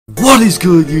What is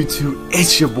good, YouTube?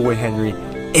 It's your boy Henry,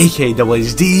 aka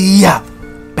DoubleH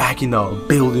DF, back in the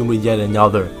building with yet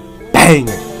another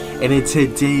banger. And in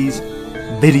today's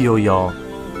video, y'all,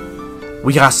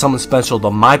 we got something special.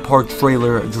 The My Park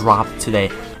trailer dropped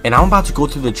today, and I'm about to go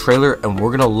through the trailer and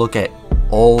we're gonna look at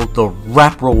all the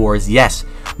rep rewards. Yes,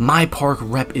 My Park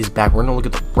rep is back. We're gonna look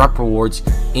at the rep rewards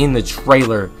in the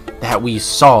trailer that we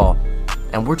saw,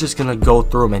 and we're just gonna go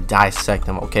through them and dissect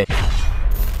them, okay?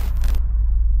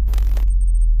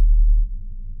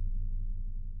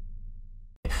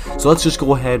 So let's just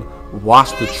go ahead,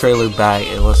 watch the trailer back,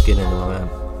 and let's get into it, man.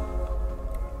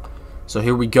 So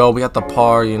here we go. We got the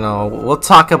park, you know. We'll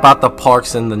talk about the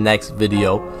parks in the next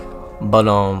video. But,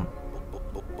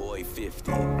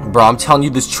 bro, I'm telling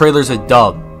you, this trailer's a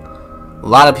dub. A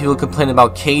lot of people complain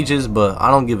about cages, but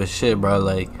I don't give a shit, bro.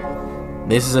 Like,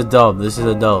 this is a dub. This is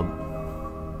a dub.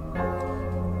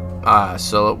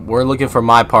 So we're looking for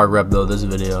My Park rep, though, this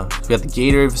video. We got the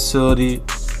Gatorade facility.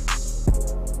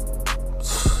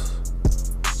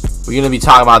 We're gonna be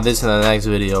talking about this in the next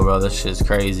video, bro. This shit's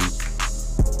crazy.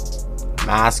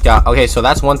 Mascot. Okay, so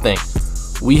that's one thing.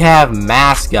 We have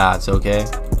mascots, okay?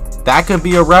 That could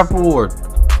be a rep reward.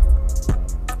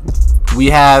 We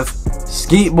have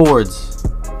skateboards.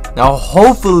 Now,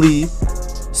 hopefully,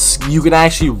 you can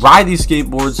actually ride these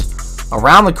skateboards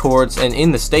around the courts and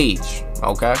in the stage,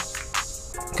 okay?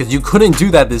 Because you couldn't do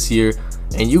that this year,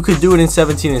 and you could do it in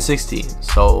 17 and 16.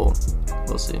 So,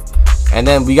 we'll see. And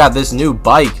then we got this new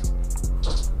bike.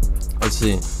 Let's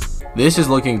see. This is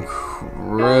looking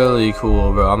really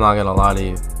cool, bro. I'm not gonna lie to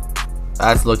you.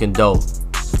 That's looking dope.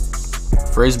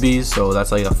 Frisbees, so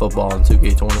that's like a football in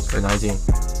 2k20 or 19.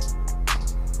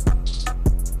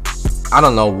 I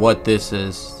don't know what this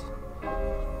is.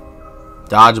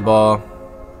 Dodgeball.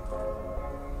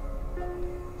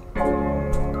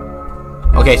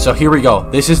 Okay, so here we go.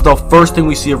 This is the first thing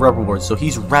we see of rep rewards. So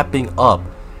he's repping up.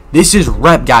 This is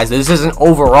rep, guys. This isn't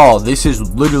overall. This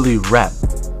is literally rep.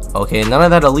 Okay, none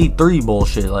of that Elite 3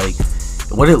 bullshit. Like,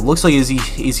 what it looks like is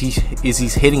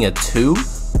he's hitting a 2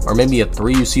 or maybe a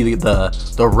 3. You see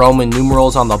the Roman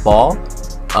numerals on the ball.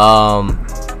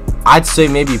 I'd say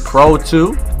maybe Pro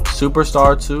 2,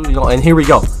 Superstar 2, you know. And here we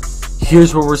go.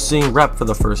 Here's where we're seeing rep for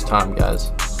the first time,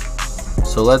 guys.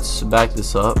 So let's back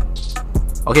this up.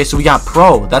 Okay, so we got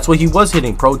Pro. That's what he was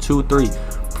hitting. Pro 2, 3.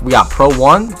 We got Pro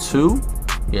 1, 2.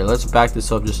 Here, let's back this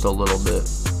up just a little bit.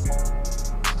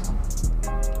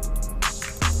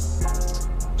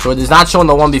 So it is not showing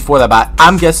the one before that, but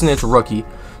I'm guessing it's rookie.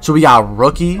 So we got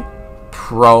rookie,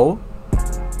 pro,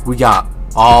 we got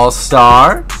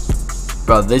all-star.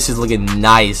 Bro, this is looking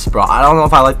nice, bro. I don't know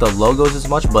if I like the logos as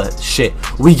much, but shit,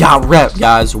 we got rep,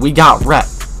 guys. We got rep.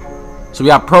 So we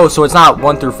got pro, so it's not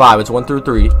 1 through 5, it's 1 through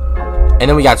 3. And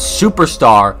then we got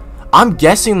superstar. I'm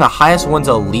guessing the highest one's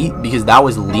elite because that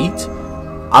was elite.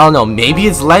 I don't know, maybe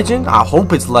it's legend. I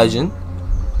hope it's legend.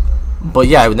 But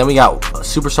yeah, then we got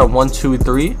Superstar 1, 2,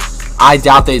 3. I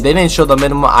doubt they didn't show the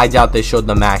minimum. I doubt they showed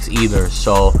the max either.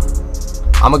 So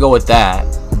I'm gonna go with that.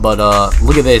 But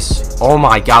look at this. Oh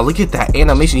my god, look at that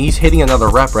animation. He's hitting another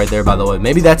rep right there, by the way.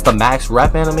 Maybe that's the max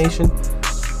rep animation.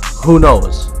 Who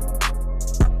knows?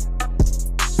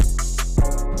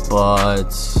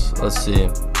 But let's see.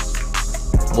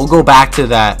 We'll go back to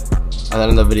that at the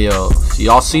end of the video. So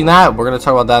y'all seen that? We're gonna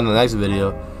talk about that in the next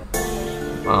video.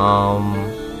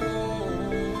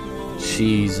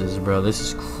 Jesus, bro, this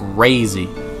is crazy.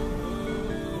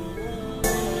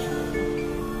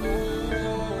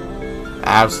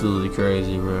 Absolutely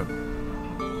crazy, bro.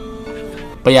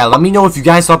 But yeah, let me know if you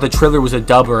guys thought the trailer was a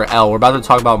dub or an L. We're about to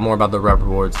talk about more about the rep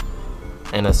rewards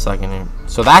in a second here.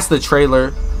 So that's the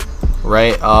trailer,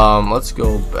 right? Let's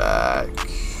go back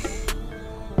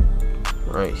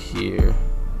right here.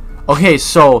 Okay,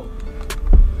 so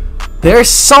there's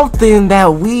something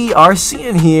that we are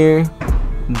seeing here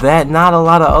that not a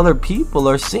lot of other people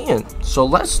are seeing. So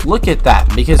let's look at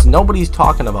that because nobody's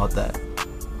talking about that.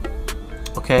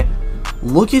 Okay,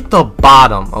 look at the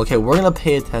bottom. Okay, we're gonna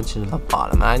pay attention to the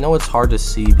bottom. And I know it's hard to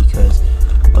see because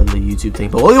of the YouTube thing,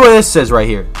 but look at what this says right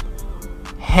here.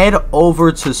 Head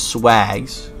over to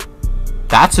swags.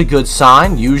 That's a good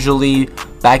sign. Usually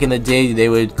back in the day they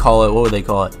would call it, what would they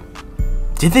call it?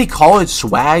 Did they call it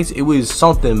swags? It was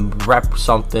something rep,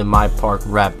 something My Park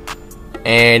rep.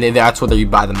 And that's whether you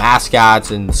buy the mascots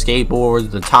and the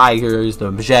skateboards, the tigers, the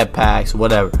jetpacks,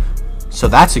 whatever. So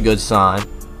that's a good sign.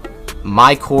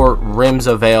 My Court rims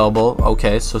available.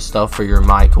 Okay, so stuff for your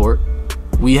My Court.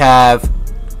 We have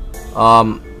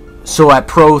so at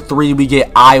Pro 3 we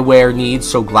get eyewear needs,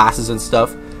 so glasses and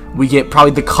stuff. We get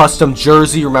probably the custom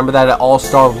jersey. Remember that at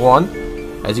All-Star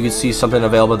 1? As you can see, something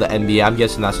available at the NBA. I'm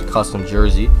guessing that's a custom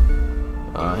jersey.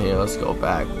 Here, let's go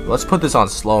back. Let's put this on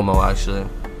slow-mo, actually.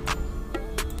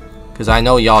 Because I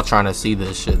know y'all trying to see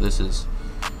this shit. This is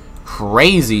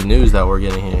crazy news that we're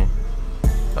getting here.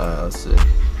 Let's see.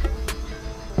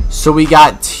 So we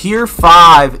got tier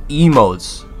 5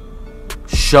 emotes.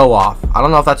 Show off. I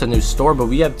don't know if that's a new store, but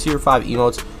we have tier 5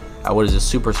 emotes at, what is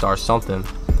this, Superstar something.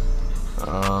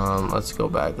 Let's go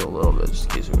back a little bit just in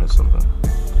case we missed something.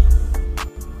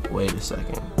 Wait a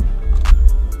second.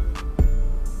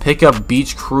 Pick up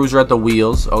beach cruiser at the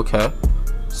wheels. Okay.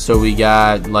 So we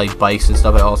got like bikes and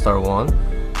stuff at All-Star 1.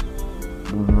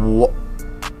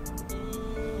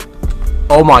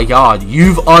 Oh my god,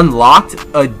 you've unlocked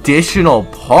additional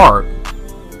park.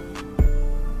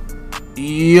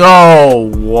 Yo,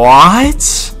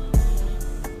 what?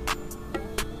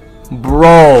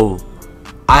 Bro,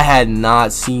 I had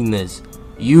not seen this.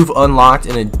 You've unlocked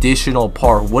an additional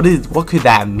park. What could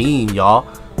that mean, y'all?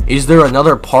 Is there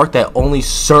another park that only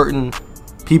certain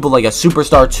people like a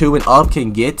Superstar 2 and up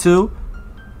can get to?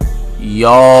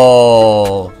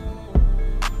 Yo,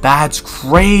 that's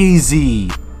crazy.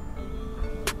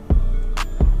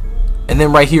 And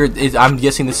then right here, I'm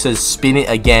guessing this says spin it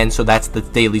again, so that's the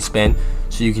daily spin.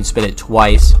 So you can spin it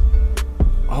twice.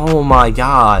 Oh my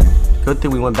god. Good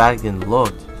thing we went back and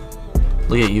looked.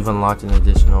 Look at, you've unlocked an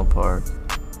additional park.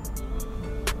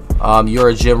 You're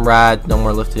a gym rat, no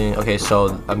more lifting. Okay,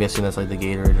 so I'm guessing that's like the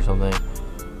Gatorade or something.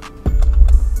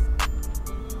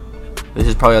 This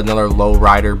is probably another low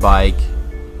rider bike.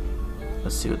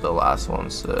 Let's see what the last one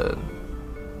said.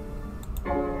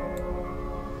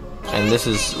 And this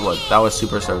is what, that was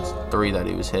Superstar 3 that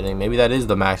he was hitting. Maybe that is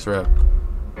the max rep.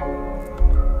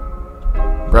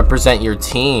 Represent your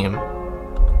team.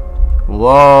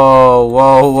 Whoa,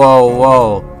 whoa, whoa,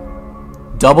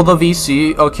 whoa. Double the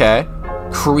VC, okay.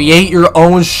 Create your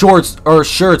own shorts or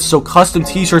shirts. So custom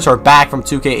t-shirts are back from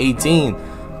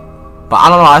 2K18. But I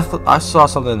don't know, I saw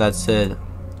something that said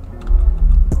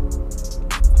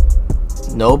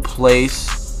no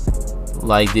place.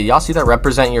 Like, did y'all see that?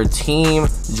 Represent your team,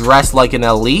 dress like an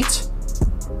elite.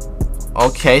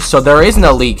 Okay, so there is an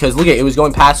elite, because look at it was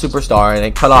going past Superstar and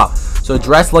it cut off. So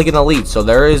dress like an elite. So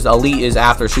there is elite is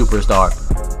after Superstar.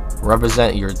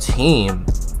 Represent your team.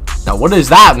 Now what does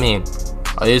that mean?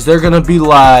 Is there gonna be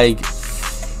like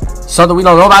something we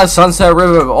don't know about? Sunset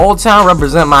River of Old Town?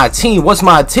 Represent my team. What's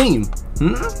my team?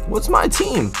 What's my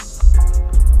team?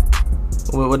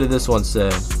 What did this one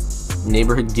say?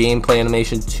 Neighborhood gameplay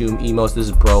animation 2 emotes. This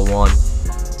is Pro 1.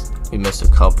 We missed a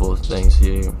couple of things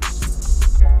here.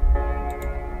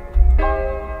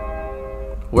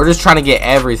 We're just trying to get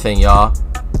everything, y'all.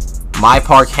 My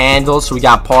park handles. So we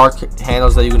got park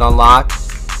handles that you can unlock.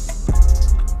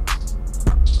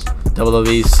 Double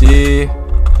VC.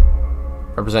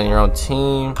 Represent your own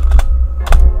team.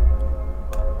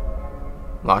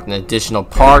 Lock an additional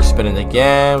park. Spin it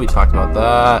again. We talked about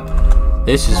that.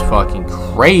 This is fucking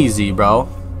crazy, bro.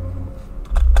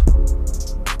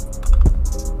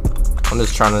 I'm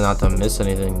just trying to not to miss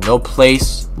anything. No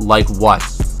place like what?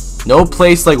 No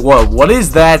place like what? What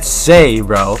does that say,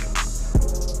 bro?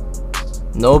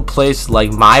 No place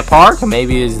like my park?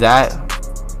 Maybe is that?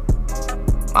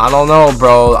 I don't know,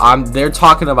 bro. They're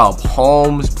talking about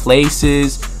homes,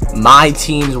 places, my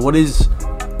teams. What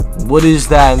does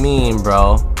that mean,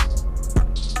 bro?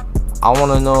 I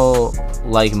want to know.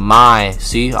 Like my,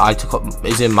 see, I took,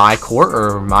 is it my court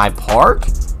or my park?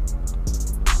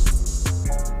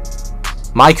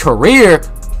 My career?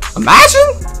 Imagine?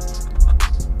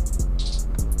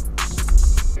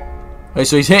 Okay,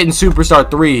 so he's hitting Superstar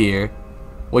 3 here,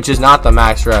 which is not the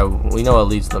max rep. We know it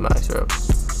leads to the max rep.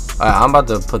 Alright, I'm about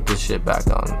to put this shit back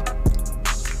on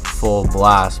full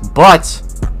blast. But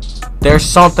there's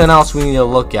something else we need to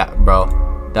look at,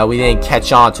 bro, that we didn't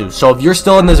catch on to. So if you're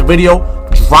still in this video,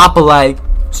 drop a like,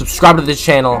 subscribe to the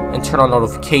channel, and turn on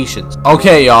notifications.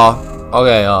 Okay,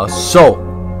 y'all. So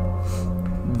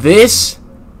this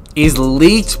is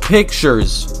leaked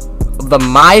pictures of the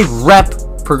my rep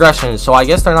progression. So I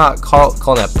guess they're not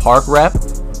calling it park rep.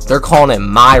 They're calling it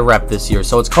my rep this year.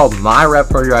 So it's called my rep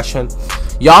progression.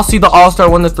 Y'all see the All-Star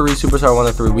 1 to 3, Superstar 1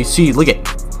 to 3. We see, look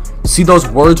at, see those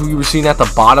words we were seeing at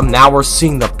the bottom? Now we're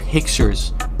seeing the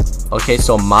pictures. Okay,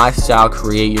 so my style,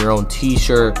 create your own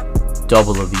t-shirt.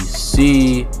 Double the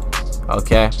VC.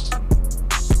 Okay,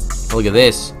 look at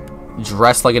this,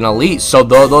 dressed like an elite. So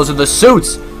those are the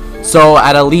suits. So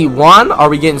at Elite 1 are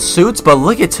we getting suits? But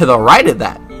look at to the right of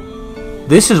that,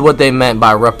 this is what they meant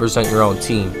by represent your own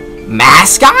team.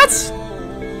 Mascots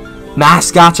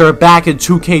are back in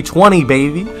 2K20,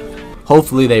 baby.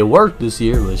 Hopefully they work this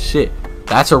year. But shit,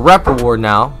 that's a rep reward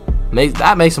now.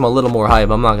 That makes them a little more hype,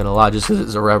 I'm not gonna lie, just because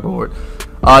it's a rep reward.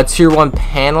 Tier 1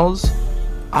 panels.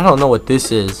 I don't know what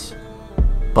this is,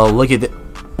 but look at it.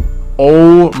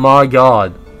 Oh my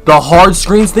god. The hard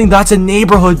screens thing, that's a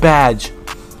neighborhood badge.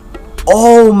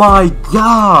 Oh my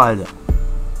god.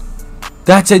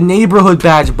 That's a neighborhood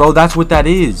badge, bro. That's what that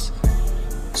is.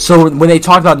 So when they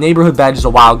talked about neighborhood badges a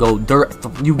while ago,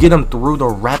 you get them through the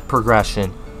rep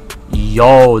progression.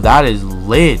 Yo, that is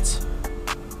lit.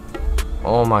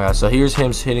 Oh my god. So here's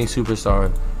him hitting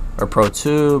Superstar or Pro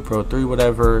 2, Pro 3,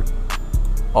 whatever.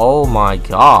 Oh my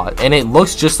god. And it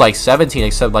looks just like 17,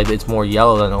 except like it's more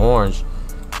yellow than orange.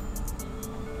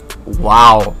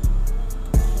 Wow.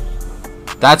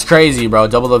 That's crazy, bro.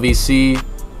 Double the VC.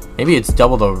 Maybe it's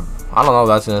double the... I don't know if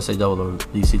that's going to say double the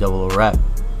VC, double the rep.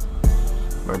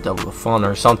 Or double the fun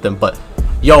or something. But,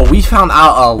 yo, we found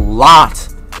out a lot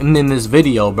in this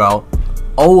video, bro.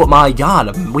 Oh my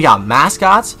god. We got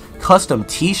mascots, custom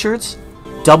t-shirts,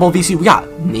 double VC. We got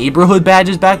neighborhood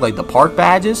badges back, like the park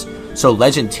badges. So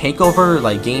legend takeover,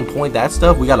 like game point, that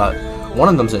stuff. We got one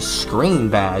of them's a screen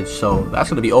badge, so that's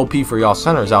gonna be OP for y'all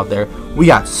centers out there. We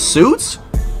got suits,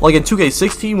 like in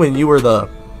 2K16 when you were the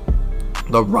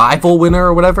rival winner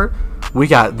or whatever. We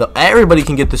got everybody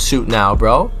can get the suit now,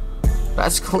 bro.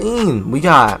 That's clean. We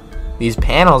got these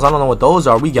panels. I don't know what those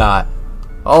are. We got,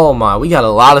 oh my, we got a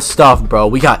lot of stuff, bro.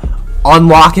 We got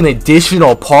unlock an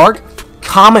additional park.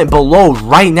 Comment below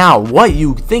right now what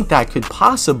you think that could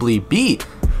possibly be.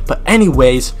 But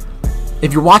anyways,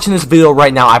 if you're watching this video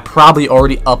right now, I probably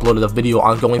already uploaded a video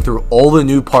on going through all the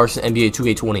new parts in NBA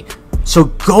 2K20. So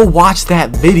go watch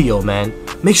that video, man.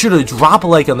 Make sure to drop a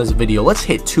like on this video. Let's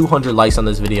hit 200 likes on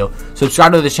this video.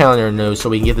 Subscribe to the channel if you're new so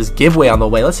we can get this giveaway on the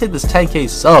way. Let's hit this 10K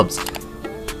subs.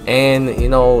 And, you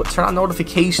know, turn on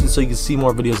notifications so you can see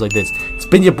more videos like this. It's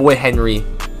been your boy Henry,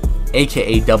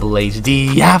 aka DoubleH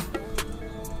DF.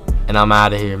 And I'm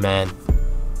out of here, man.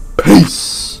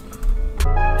 Peace.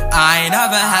 I ain't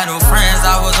never had no friends,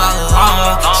 I was all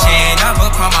alone. She ain't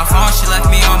never called my phone, she left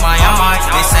me on my own.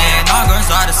 They saying all girls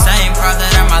are the same, brother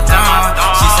than my throne.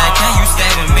 She said, can you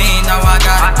stay with me? No, I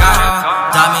gotta go.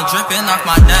 Diamond dripping off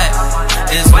my neck,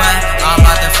 it's wet. I'm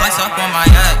about to flex up